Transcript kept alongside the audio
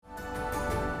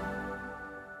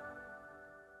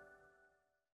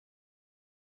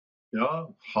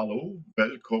Ja, hallo.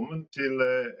 Velkommen til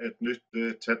et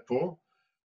nytt Tett på.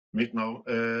 Mitt navn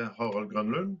er Harald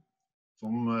Grønlund,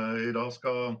 som i dag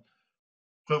skal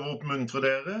prøve å oppmuntre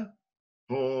dere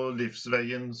på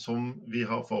livsveien som vi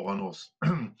har foran oss.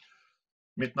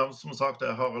 Mitt navn som sagt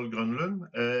er Harald Grønlund.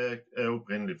 Jeg er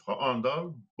opprinnelig fra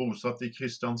Arendal, bosatt i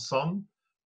Kristiansand.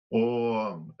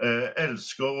 Og jeg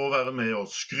elsker å være med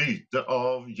og skryte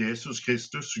av Jesus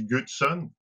Kristus, Guds sønn.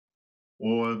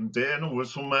 Og det er noe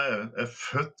som jeg er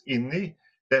født inn i,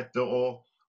 dette å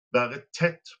være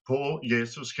tett på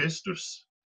Jesus Kristus.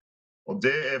 Og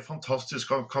det er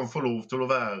fantastisk at han kan få lov til å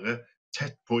være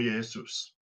tett på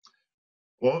Jesus.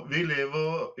 Og vi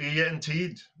lever i en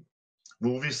tid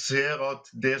hvor vi ser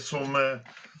at det som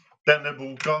denne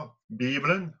boka,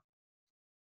 Bibelen,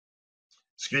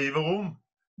 skriver om,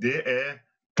 det er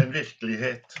en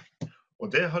virkelighet. Og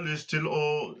det jeg har lyst til å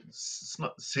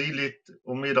si litt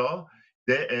om i dag,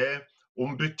 det er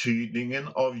om betydningen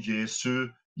av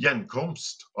Jesu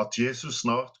gjenkomst, at Jesus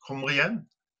snart kommer igjen.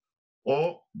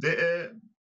 Og det er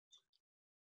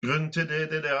grunnen til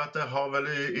det er at jeg har vel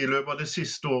i løpet av det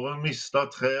siste året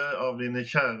mistet 3 av mine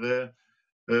kjære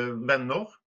venner.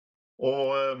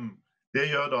 Og det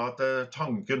gjør da at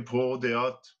tanken på det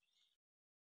at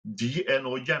de er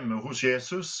nå hjemme hos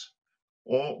Jesus,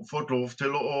 og fått lov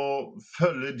til å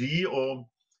følge de og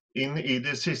inn i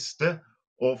det siste,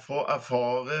 og få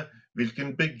erfare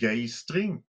hvilken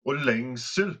begeistring og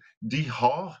lengsel de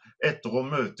har etter å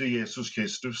møte Jesus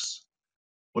Kristus.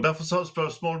 Og derfor har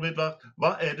spørsmålet mitt vært,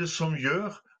 hva er det som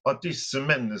gjør at disse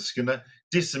menneskene,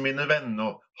 disse mine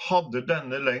venner, hadde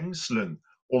denne lengselen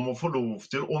om å få lov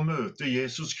til å møte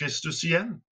Jesus Kristus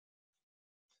igjen?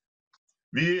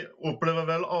 Vi opplever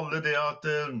vel alle det at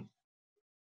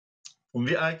om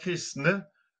vi er kristne,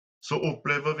 så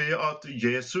opplever vi at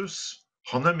Jesus,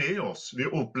 han er med oss. Vi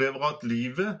opplever at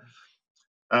livet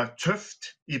er tøft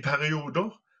i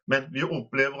perioder, men vi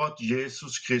opplever at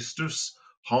Jesus Kristus,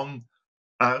 han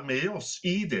er med oss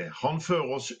i det. Han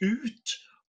fører oss ut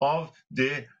av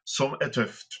det som er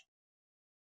tøft.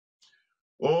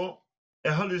 Og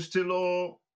jeg har lyst til å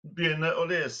begynne å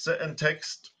lese en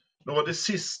tekst, noe av det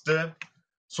siste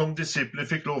som disiplene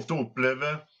fikk lov til å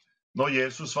oppleve når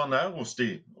Jesus var nær hos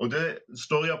dem. Og det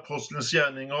står i Apostelens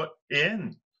gjerninger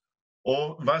 1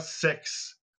 og vers 6.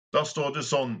 Da står det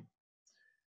sånn: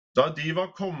 Da de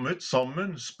var kommet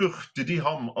sammen, spurte de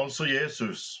ham, altså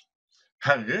Jesus,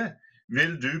 Herre,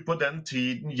 vil du på den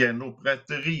tiden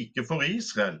gjenopprette riket for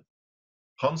Israel?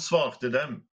 Han svarte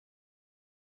dem,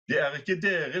 det er ikke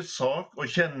deres sak å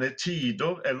kjenne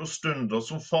tider eller stunder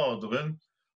som Faderen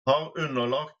har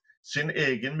underlagt sin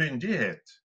egen myndighet.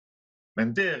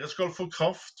 Men dere skal få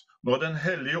kraft når Den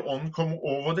hellige ånd kommer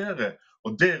over dere,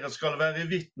 og dere skal være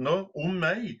vitner om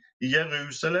meg i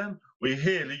Jerusalem og i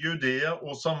hele Judea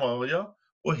og Samaria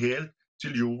og helt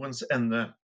til jordens ende.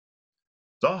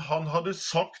 Da han hadde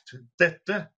sagt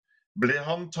dette, ble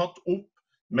han tatt opp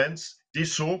mens de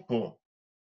så på,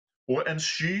 og en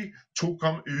sky tok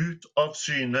ham ut av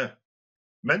syne.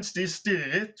 Mens de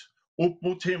stirret opp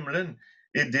mot himmelen,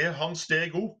 i det han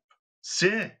steg opp,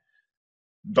 se,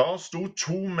 da sto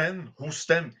 2 menn hos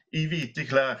dem i hvite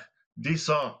klær. De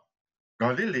sa,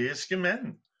 galileiske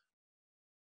menn,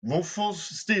 hvorfor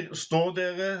står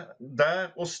dere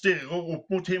der og stirrer opp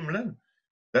mot himmelen?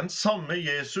 Den samme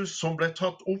Jesus som ble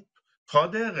tatt opp fra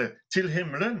dere til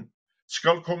himmelen,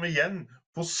 skal komme igjen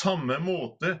på samme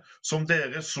måte som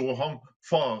dere så ham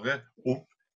fare opp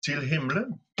til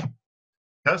himmelen.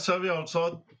 Her ser vi altså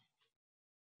at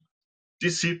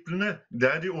disiplene,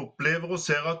 der de opplever og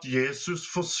ser at Jesus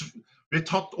blir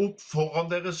tatt opp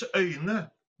foran deres øyne,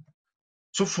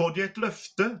 så får de et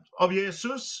løfte av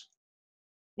Jesus.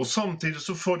 Og samtidig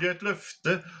så får de et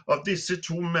løfte av disse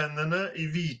 2 mennene i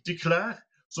hvite klær,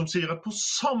 som sier at på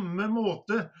samme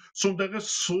måte som dere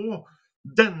så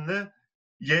denne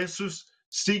Jesus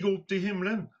stige opp til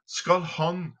himmelen, skal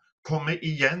han komme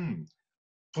igjen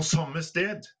på samme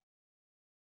sted.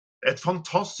 Et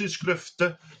fantastisk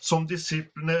løfte som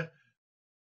disiplene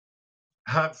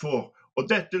her får. Og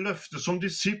dette løftet som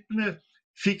disiplene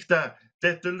fikk der,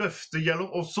 dette løftet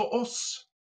gjelder også oss.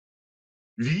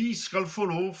 Vi skal få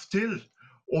lov til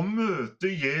å møte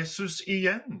Jesus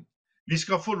igjen. Vi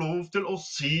skal få lov til å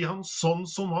se han sånn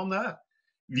som han er.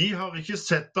 Vi har ikke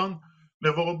sett han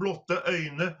med våre blotte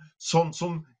øyne, sånn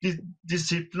som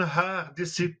disiplene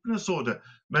så det.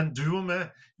 Men du og meg,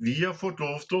 vi har fått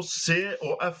lov til å se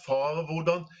og erfare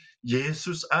hvordan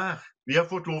Jesus er. Vi har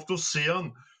fått lov til å se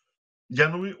han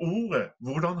gjennom i ordet,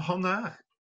 hvordan han er.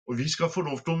 Og vi skal få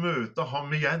lov til å møte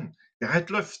ham igjen. Det er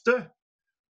et løfte.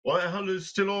 Og jeg har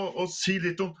lyst til å si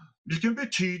litt om hvilken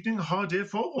betydning har det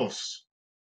for oss.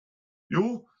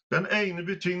 Jo, den ene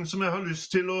betingelse som jeg har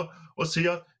lyst til å si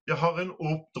at det har en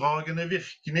oppdragende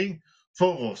virkning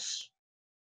for oss.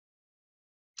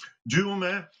 Du og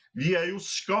meg, vi er jo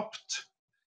skapt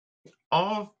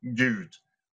av Gud,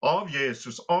 av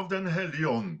Jesus, av den hellige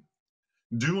ånd.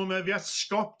 Du og meg, vi er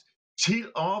skapt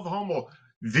av ham og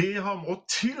ved ham og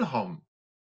til ham.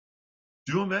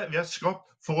 Du og meg, vi er skapt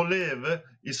for å leve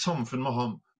i samfunn med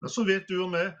ham. Men så vet du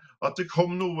og meg at det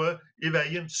kom noe i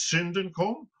veien. Synden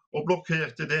kom og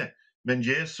blokkerte det. Men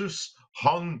Jesus,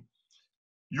 han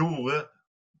gjorde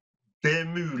det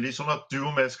mulig sånn at du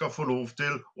og meg skal få lov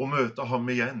til å møte ham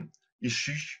igjen i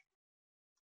sky.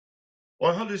 Og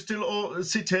jeg har lyst til å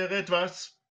sitere et vers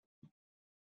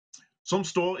som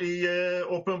står i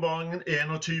Åpenbaringen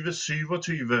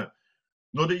 21:27,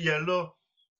 når det gjelder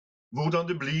hvordan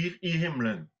det blir i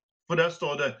himmelen. For der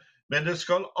står det: men det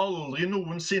skal aldri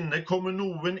noensinne komme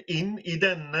noen inn i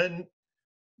denne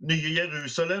nye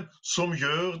Jerusalem som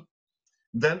gjør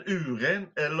den uren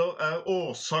eller er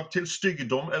årsak til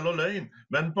styggdom eller løgn,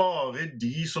 men bare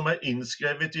de som er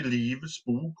innskrevet i livets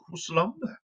bok hos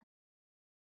Lammet.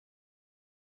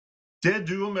 Det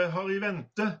du og meg har i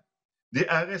vente, det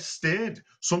er et sted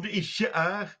som det ikke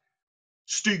er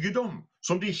styggedom,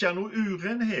 som det ikke er noe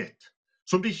urenhet,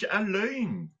 som det ikke er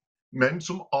løgn, men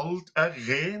som alt er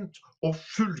rent og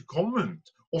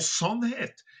fullkomment og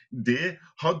sannhet. Det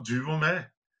har du og meg,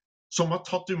 som har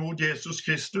tatt imot Jesus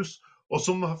Kristus, og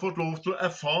som har fått lov til å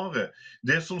erfare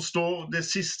det som står, det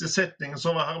siste setningen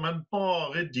som var her, men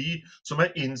bare de som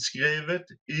er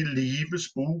innskrevet i livets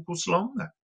bok hos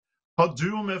Lammet. Har du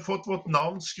og meg fått vårt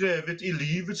navn skrevet i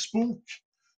livets bok,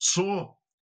 så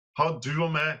har du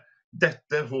og meg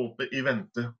dette håpet i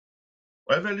vente.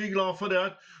 Og jeg er veldig glad for det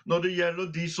at når det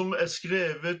gjelder de som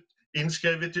er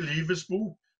innskrevet i livets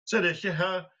bok, så er det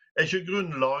ikke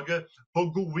grunnlaget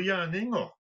for gode gjerninger.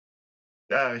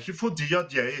 Det er ikke fordi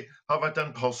at jeg har vært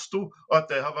en pastor, at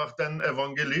jeg har vært en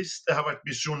evangelist, jeg har vært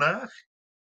misjonær.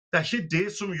 Det er ikke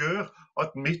det som gjør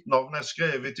at mitt navn er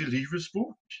skrevet i livets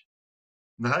bok.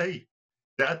 Nei,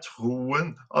 det er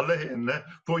troen alene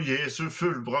på Jesu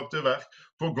fullbrakte verk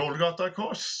på Golgata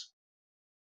kors.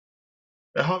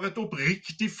 Jeg har et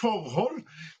oppriktig forhold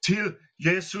til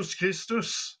Jesus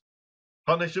Kristus.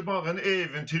 Han er ikke bare en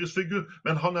eventyrsfigur,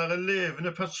 men han er en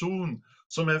levende person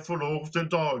som jeg får lov til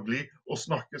daglig å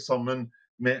snakke sammen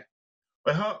med.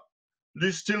 Og jeg har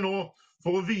lyst til nå,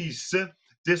 for å vise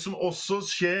det som også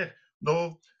skjer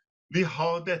når vi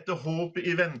har dette håpet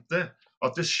i vente,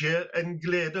 at det skjer en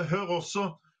glede. Hør også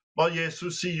hva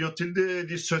Jesus sier til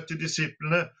de 70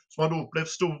 disiplene som hadde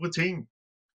opplevd store ting.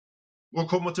 Og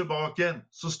kommer tilbake igjen,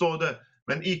 så står det: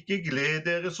 men ikke gled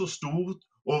dere så stort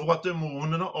over at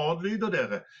demonene adlyder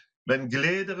dere, men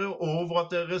gled dere over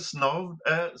at deres navn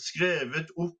er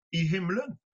skrevet opp i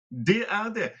himmelen. Det er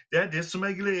det. Det er det som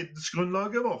er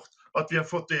gledesgrunnlaget vårt, at vi har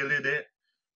fått del i det.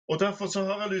 Og derfor så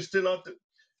har jeg lyst til at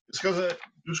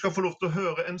du skal få lov til å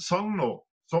høre en sang nå,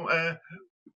 som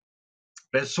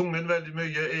ble sunget veldig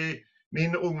mye i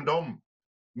min ungdom.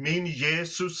 Min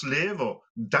Jesus lever,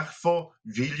 derfor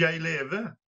vil jeg leve.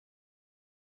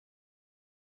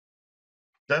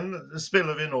 Den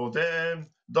spiller vi nå. Det er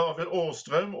David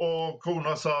Åstrøm og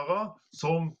kona Sara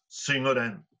som synger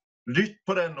den. Lytt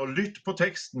på den, og lytt på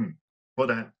teksten på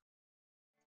den.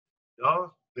 Ja,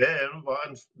 det var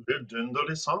en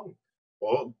vidunderlig sang.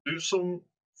 Og du som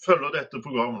følger dette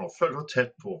programmet nå, følger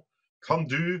tett på, kan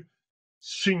du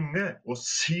synge og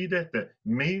si dette: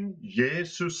 min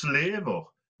Jesus lever,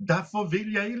 derfor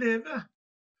vil jeg leve.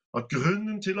 At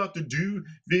grunnen til at du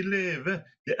vil leve,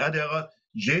 det er at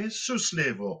Jesus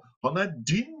lever. Han er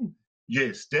din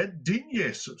Jesus, det er din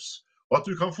Jesus. Og at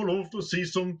du kan få lov til å si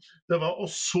som det var: og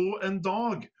så en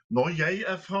dag, når jeg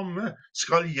er fremme,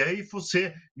 skal jeg få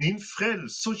se min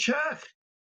frelser kjær.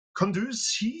 Kan du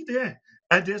si det?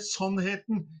 Er det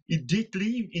sannheten i ditt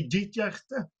liv, i ditt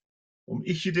hjerte? Om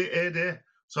ikke det er det,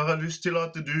 så har jeg lyst til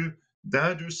at du,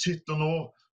 der du sitter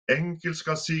nå, enkelt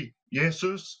skal si: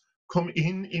 Jesus, kom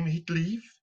inn i mitt liv.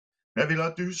 Jeg vil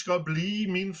at du skal bli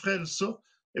min frelser.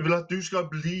 Jeg vil at du skal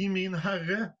bli min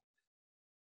Herre.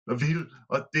 Jeg vil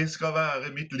at det skal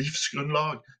være mitt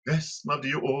livsgrunnlag resten av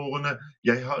de årene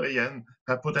jeg har igjen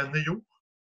her på denne jord.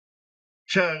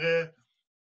 Kjære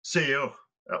seer,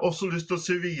 jeg har også lyst til å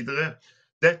se videre.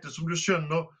 Dette som du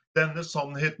skjønner, denne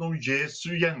sannheten om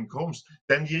Jesu gjenkomst,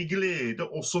 den gir glede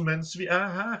også mens vi er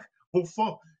her.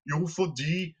 Hvorfor? Jo,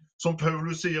 fordi, som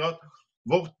Paulus sier, at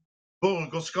vårt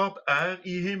borgerskap er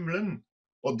i himmelen,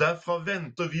 og derfra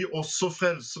venter vi også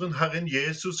frelseren, Herren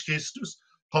Jesus Kristus,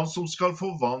 han som skal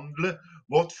forvandle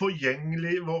vår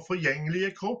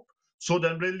forgjengelige kropp, så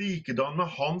den blir likedan med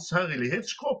hans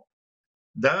herlighetskropp.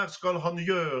 det skal han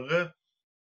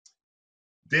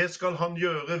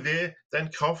gjøre ved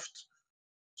den kraft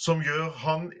som gjør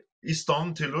han i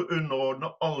stand til å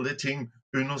underordne alle ting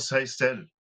under seg selv.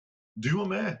 Du og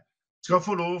meg skal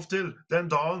få lov til den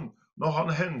dagen når han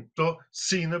henter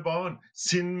sine barn,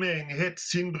 sin menighet,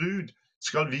 sin brud,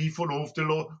 skal vi få lov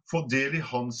til å få del i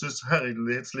hans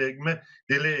herlighetslegeme,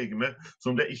 det legeme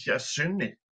som det ikke er synd i.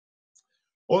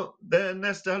 Og det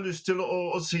neste jeg har lyst til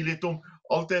å si litt om,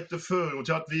 alt dette fører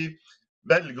til at vi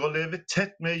velger å leve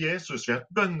tett med Jesus. Vi har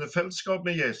et bønnefellesskap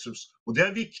med Jesus, og det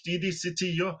er viktig i disse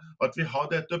tider at vi har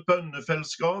dette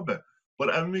bønnefellesskapet. For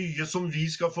det er mye som vi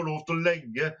skal få lov til å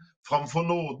legge framfor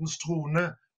nådens trone,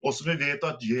 og som vi vet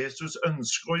at Jesus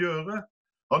ønsker å gjøre.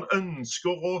 Han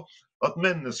ønsker at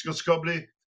mennesker skal bli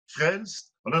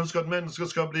frelst. Han ønsker at mennesker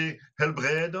skal bli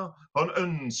helbredet. Han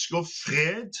ønsker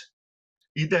fred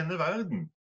i denne verden.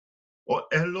 Og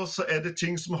ellers er det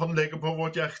ting som han legger på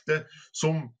vårt hjerte,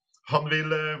 som han vil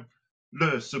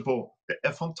løse på. Det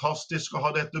er fantastisk å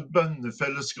ha dette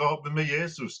bønnefellesskapet med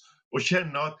Jesus, og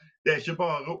kjenne at det er ikke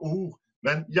bare ord,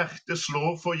 men hjertet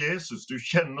slår for Jesus. Du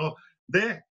kjenner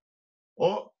det.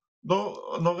 Og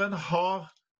når en har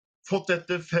fått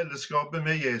dette fellesskapet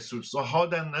med Jesus, og har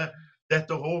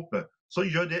dette håpet, så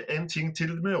gjør det en ting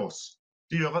til med oss.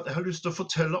 Det gjør at jeg har lyst til å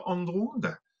fortelle andre om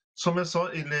det. Som jeg sa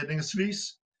innledningsvis,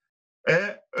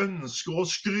 jeg ønsker å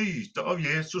skryte av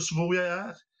Jesus hvor jeg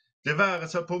er. Det være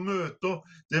seg på møter,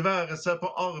 det være seg på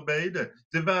arbeidet,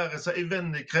 det være seg i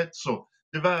vennekretser,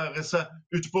 det være seg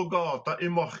ute på gata i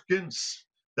markens,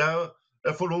 der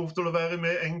jeg får lov til å være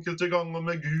med enkelte ganger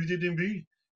med Gud i din by.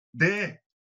 Det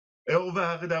er å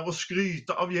være der og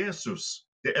skryte av Jesus.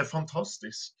 Det er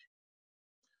fantastisk.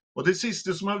 Og det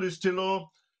siste som jeg har lyst til å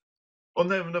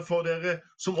nevne for dere,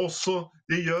 som også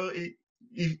det gjør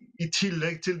i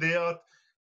tillegg til det at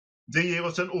det gir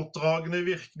oss en oppdragende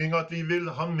virkning at vi vil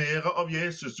ha mer av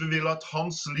Jesus. Vi vil at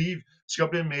hans liv skal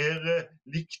bli mer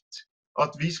likt,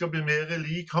 at vi skal bli mer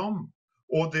lik ham.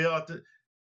 Og det at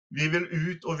vi vil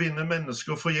ut og vinne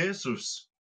mennesker for Jesus,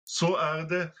 så er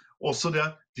det også det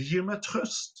at det gir meg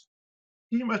trøst.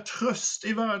 Det gir meg trøst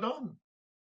i hverdagen.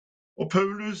 Og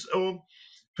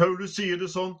Paulus sier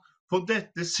det sånn, for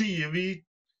dette sier vi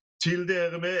til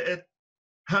dere med et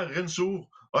Herrens ord,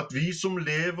 at vi som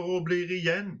lever og blir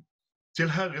igjen til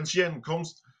Herrens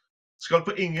gjenkomst skal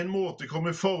på ingen måte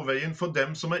komme i forveien for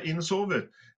dem som er innsovet.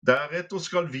 Deretter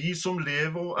skal vi som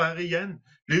lever og er igjen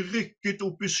bli rykket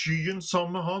opp i skyen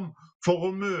sammen med ham for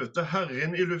å møte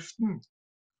Herren i luften.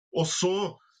 Og så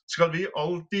skal vi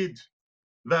alltid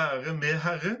være med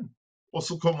Herren. Og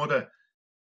så kommer det,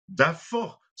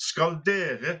 derfor skal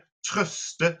dere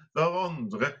trøste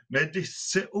hverandre med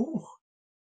disse ord.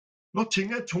 Når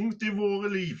ting er tungt i våre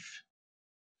liv,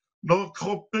 når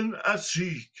kroppen er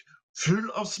syk, full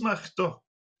av smerter,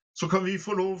 så kan vi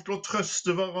få lov til å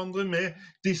trøste hverandre med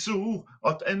disse ord,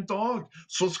 at en dag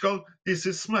så skal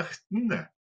disse smertene,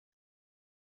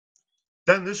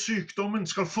 denne sykdommen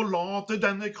skal forlate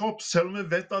denne kropp, selv om vi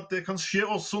vet at det kan skje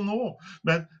også nå,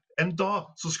 men en dag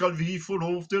så skal vi få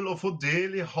lov til å få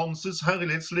del i hans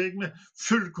herlighetslegeme,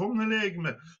 fullkomne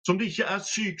legeme, som det ikke er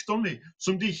sykdom i,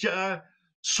 som det ikke er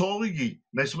sorg i,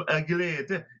 men som er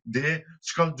glede. Det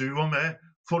skal du og meg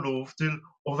få lov til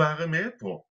å være med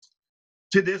på.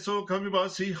 Til det så kan vi bare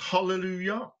si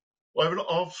halleluja, og jeg vil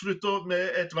avslutte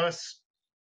med et vers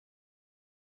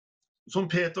som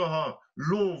Peter har.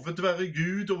 Lovet være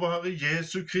Gud og Herre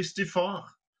Jesu Kristi Far,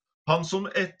 han som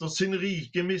etter sin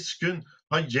rike miskunn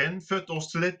har gjenfødt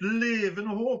oss til et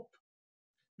levende håp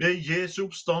ved Jesu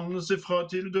oppstandelse fra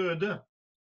til døde,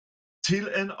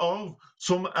 til en arv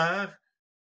som er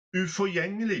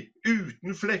uforgjengelig,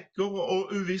 uten flekker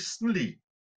og uvisselig,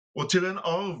 og til en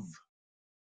arv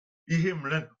i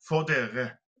himmelen for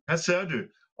dere. Her ser du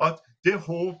at det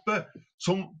håpet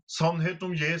som sannhet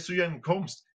om Jesu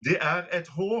gjenkomst, det er et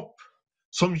håp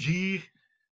som gir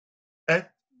et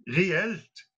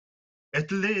reelt,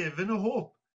 et levende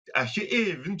håp. Det er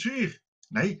ikke eventyr.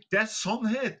 Nei, det er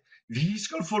sannhet. Vi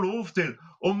skal få lov til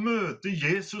å møte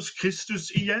Jesus Kristus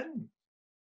igjen.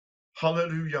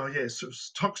 Halleluja,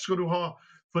 Jesus. Takk skal du ha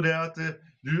for det at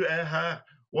du er her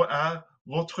og er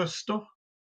vår trøster.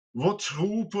 Vår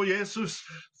tro på Jesus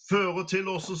fører til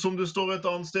også, som det står et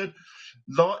annet sted,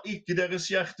 la ikke deres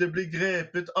hjerte bli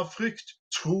grepet av frykt.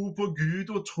 Tro på Gud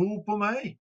og tro på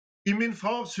meg. I min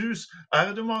fars hus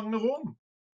er det mange rom.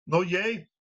 Når jeg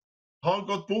har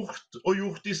gått bort og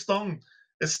gjort i stand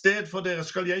et sted for dere,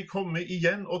 skal jeg komme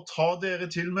igjen og ta dere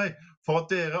til meg, for at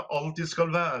dere alltid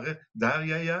skal være der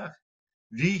jeg er.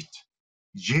 Vit,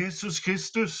 Jesus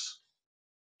Kristus,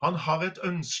 han har et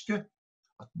ønske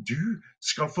at du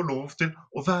skal få lov til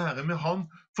å være med han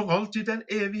for alltid den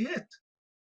evighet.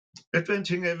 Vet du en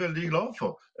ting jeg er veldig glad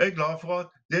for? Jeg er glad for at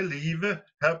det livet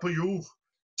her på jord,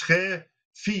 30,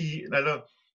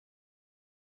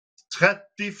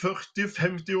 40,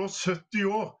 50 år, 70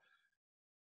 år,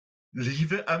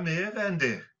 livet er mer enn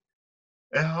det.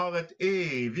 Jeg har et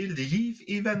evig liv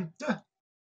i vente.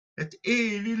 Et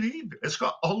evig liv. Jeg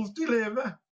skal alltid leve.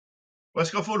 Og jeg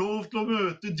skal få lov til å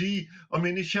møte de av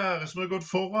mine kjære som har gått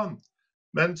foran.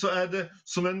 Men så er det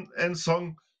som en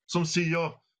sang som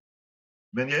sier,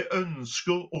 men jeg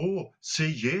ønsker å se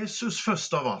Jesus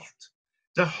først av alt.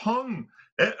 Det er han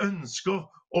jeg ønsker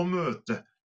å møte,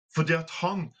 fordi at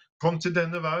han kom til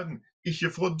denne verden,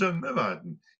 ikke for å dømme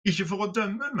verden, ikke for å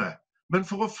dømme meg, men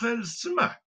for å frelse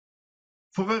meg,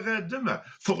 for å redde meg,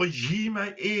 for å gi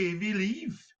meg evig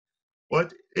liv og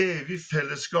et evig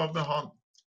fellesskap med han.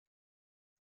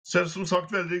 Så er det som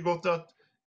sagt veldig godt at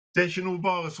det er ikke noe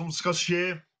bare som skal skje,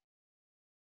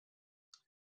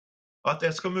 at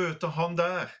jeg skal møte han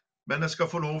der, men jeg skal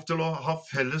få lov til å ha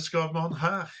fellesskap med han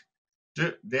her.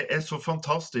 Det er så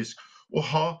fantastisk å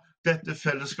ha dette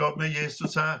fellesskapet med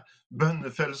Jesus her,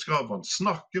 bønnefellesskapet,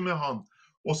 snakke med han,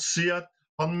 og se at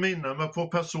han minner meg på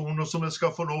personer som jeg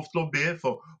skal få lov til å be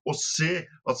for, og se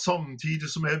at samtidig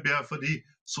som jeg ber for dem,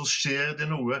 så skjer det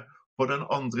noe på den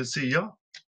andre siden.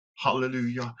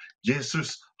 Halleluja!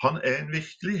 Jesus, han er en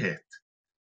virkelighet.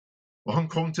 Og han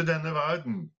kom til denne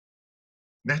verden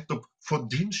nettopp for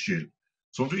din skyld.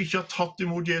 Så om du ikke har tatt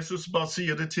imot Jesus, bare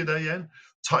sier det til deg igjen,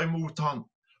 ta imot han.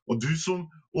 Og du som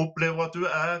opplever at du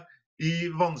er i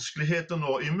vanskeligheter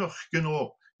nå, i mørke nå,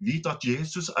 vit at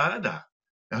Jesus er der.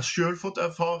 Jeg har selv fått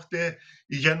erfart det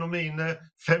gjennom mine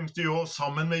 50 år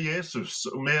sammen med Jesus,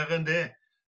 og mer enn det.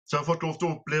 Så jeg har fått lov til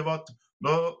å oppleve at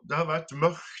når det har vært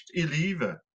mørkt i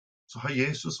livet, så har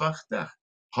Jesus vært der.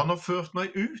 Han har ført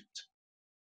meg ut.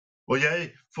 Og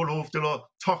jeg får lov til å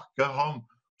takke ham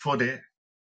for det.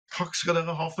 Takk skal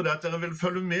dere ha for det, at dere vil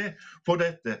følge med på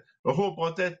dette. Jeg håper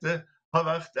at dette har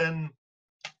vært en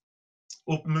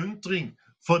oppmuntring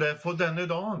for deg for denne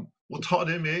dagen, og ta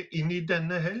det med inn i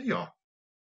denne helga.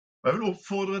 Jeg vil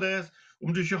oppfordre deg,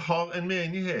 om du ikke har en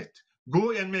menighet,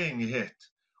 gå i en menighet.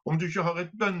 Om du ikke har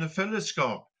et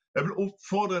bønnefellesskap, jeg vil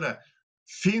oppfordre deg,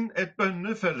 finn et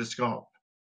bønnefellesskap.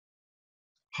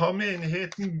 Ha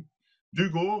menigheten du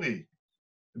går i,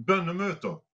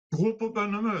 bønnemøter. Gå på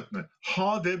bønnemøtene.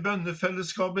 Ha det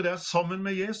bønnefellesskapet der sammen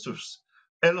med Jesus.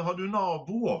 Eller har du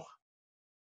naboer?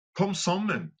 Kom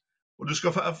sammen, og du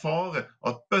skal få erfare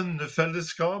at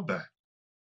bønnefellesskapet,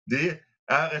 det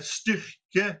er et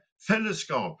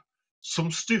styrkefellesskap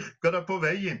som styrker deg på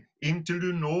veien inntil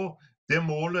du når det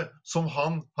målet som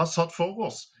han har satt for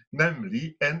oss,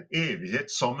 nemlig en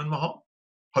evighet sammen med ham.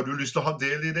 Har du lyst til å ha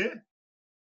del i det?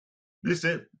 Hvis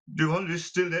du har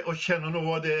lyst til det og kjenner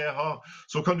noe av det jeg har,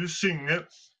 så kan du synge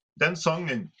den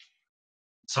sangen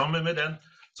sammen med den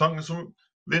sangen som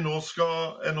jeg nå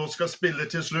skal spille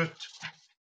til slutt,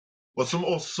 og som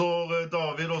også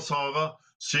David og Sara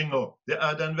synger. Det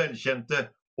er den velkjente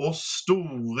 «Å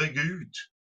store Gud,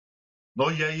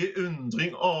 når jeg i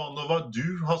undring aner hva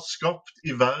du har skapt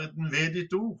i verden ved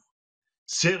ditt ord,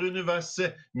 ser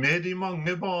universet med de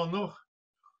mange baner,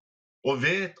 og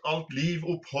vet alt liv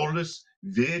oppholdes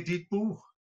ved ditt bord.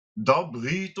 Da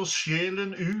bryter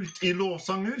sjelen ut i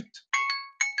lovsang ut.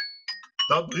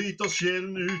 Da bryter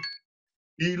sjelen ut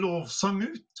i lovsang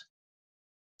ut.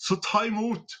 Så ta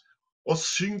imot og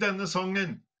syng denne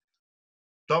sangen.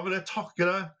 Da vil jeg takke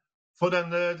deg for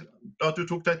at du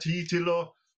tok deg tid til å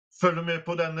følge med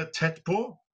på denne tett på.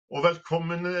 Og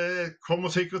velkommen,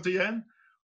 kommer sikkert igjen.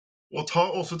 Og ta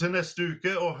også til neste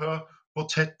uke og hør på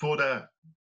tett på der.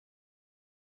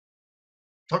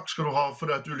 Takk skal du ha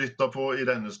for at du lytter på i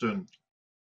denne stund.